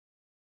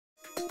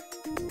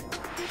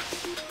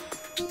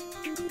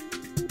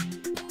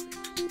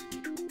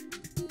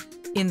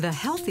In the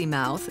healthy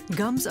mouth,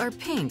 gums are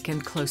pink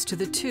and close to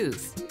the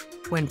tooth.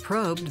 When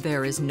probed,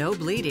 there is no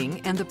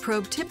bleeding, and the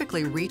probe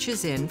typically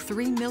reaches in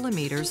 3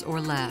 millimeters or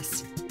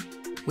less.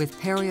 With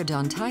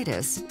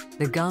periodontitis,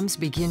 the gums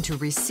begin to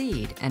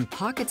recede and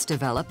pockets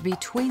develop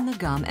between the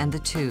gum and the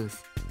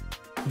tooth.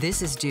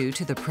 This is due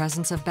to the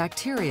presence of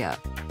bacteria,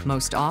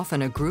 most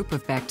often a group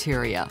of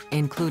bacteria,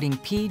 including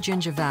P.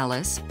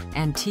 gingivalis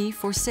and T.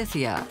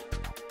 forsythia.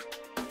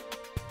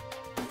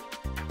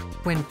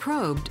 When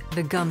probed,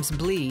 the gums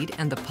bleed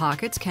and the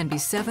pockets can be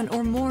 7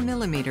 or more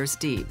millimeters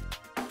deep.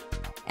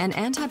 An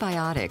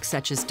antibiotic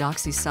such as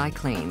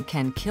doxycycline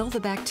can kill the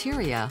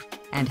bacteria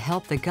and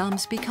help the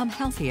gums become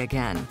healthy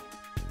again.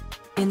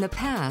 In the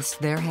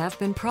past, there have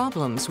been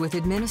problems with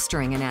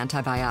administering an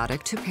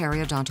antibiotic to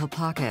periodontal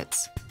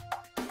pockets.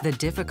 The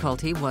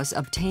difficulty was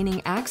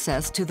obtaining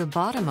access to the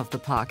bottom of the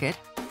pocket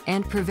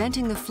and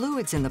preventing the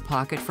fluids in the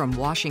pocket from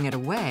washing it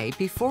away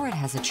before it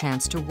has a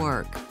chance to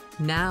work.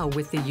 Now,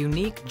 with the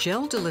unique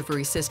gel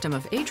delivery system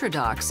of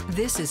ATRIDOX,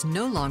 this is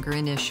no longer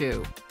an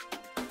issue.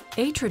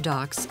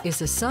 ATRIDOX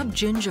is a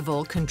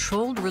subgingival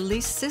controlled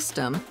release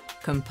system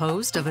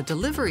composed of a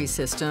delivery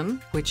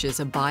system, which is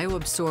a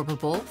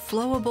bioabsorbable,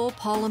 flowable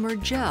polymer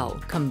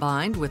gel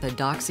combined with a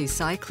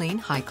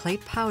doxycycline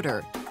hyclate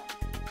powder.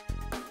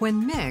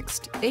 When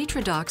mixed,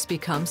 ATRIDOX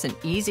becomes an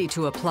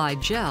easy-to-apply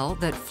gel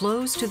that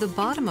flows to the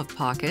bottom of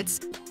pockets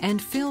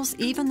and fills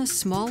even the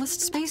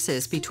smallest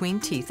spaces between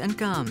teeth and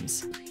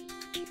gums.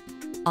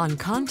 On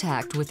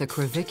contact with the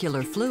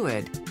crevicular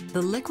fluid,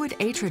 the liquid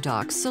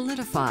ATRIDOX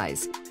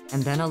solidifies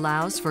and then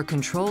allows for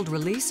controlled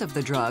release of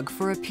the drug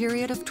for a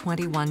period of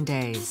 21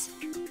 days.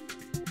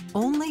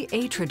 Only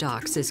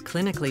ATRIDOX is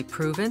clinically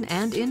proven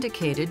and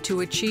indicated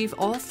to achieve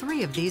all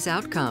 3 of these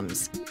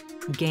outcomes: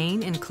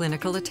 gain in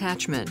clinical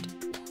attachment,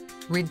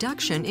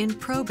 reduction in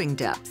probing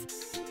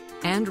depth,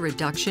 and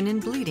reduction in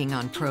bleeding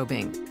on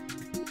probing.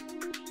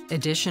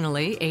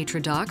 Additionally,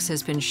 ATRIDOX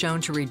has been shown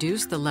to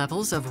reduce the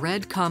levels of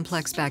red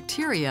complex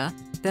bacteria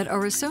that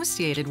are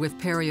associated with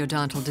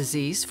periodontal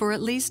disease for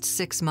at least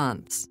 6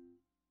 months.